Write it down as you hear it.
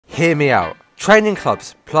Hear me out. Training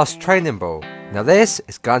clubs plus training ball. Now this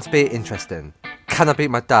is going to be interesting. Can I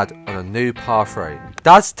beat my dad on a new par 3?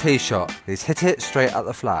 Dad's tee shot, he's hit it straight at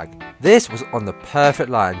the flag. This was on the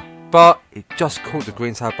perfect line, but it just caught the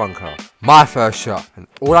greenside bunker. My first shot, and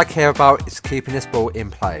all I care about is keeping this ball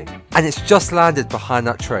in play. And it's just landed behind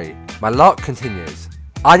that tree. My luck continues.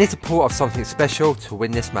 I need to pull off something special to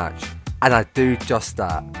win this match. And I do just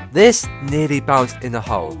that. This nearly bounced in the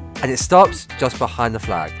hole, and it stops just behind the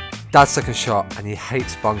flag. Dad's second shot, and he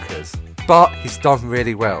hates bunkers. But he's done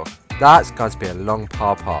really well. That's going to be a long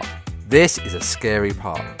par putt. This is a scary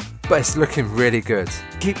putt, but it's looking really good.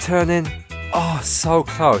 Keep turning. Oh, so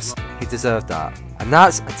close. He deserved that. And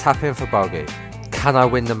that's a tap in for bogey. Can I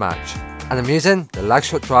win the match? And I'm using the lag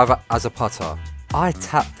shot driver as a putter. I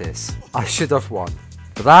tapped this. I should have won.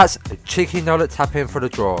 But that's a cheeky no-look tap in for the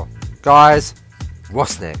draw. Guys,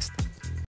 what's next?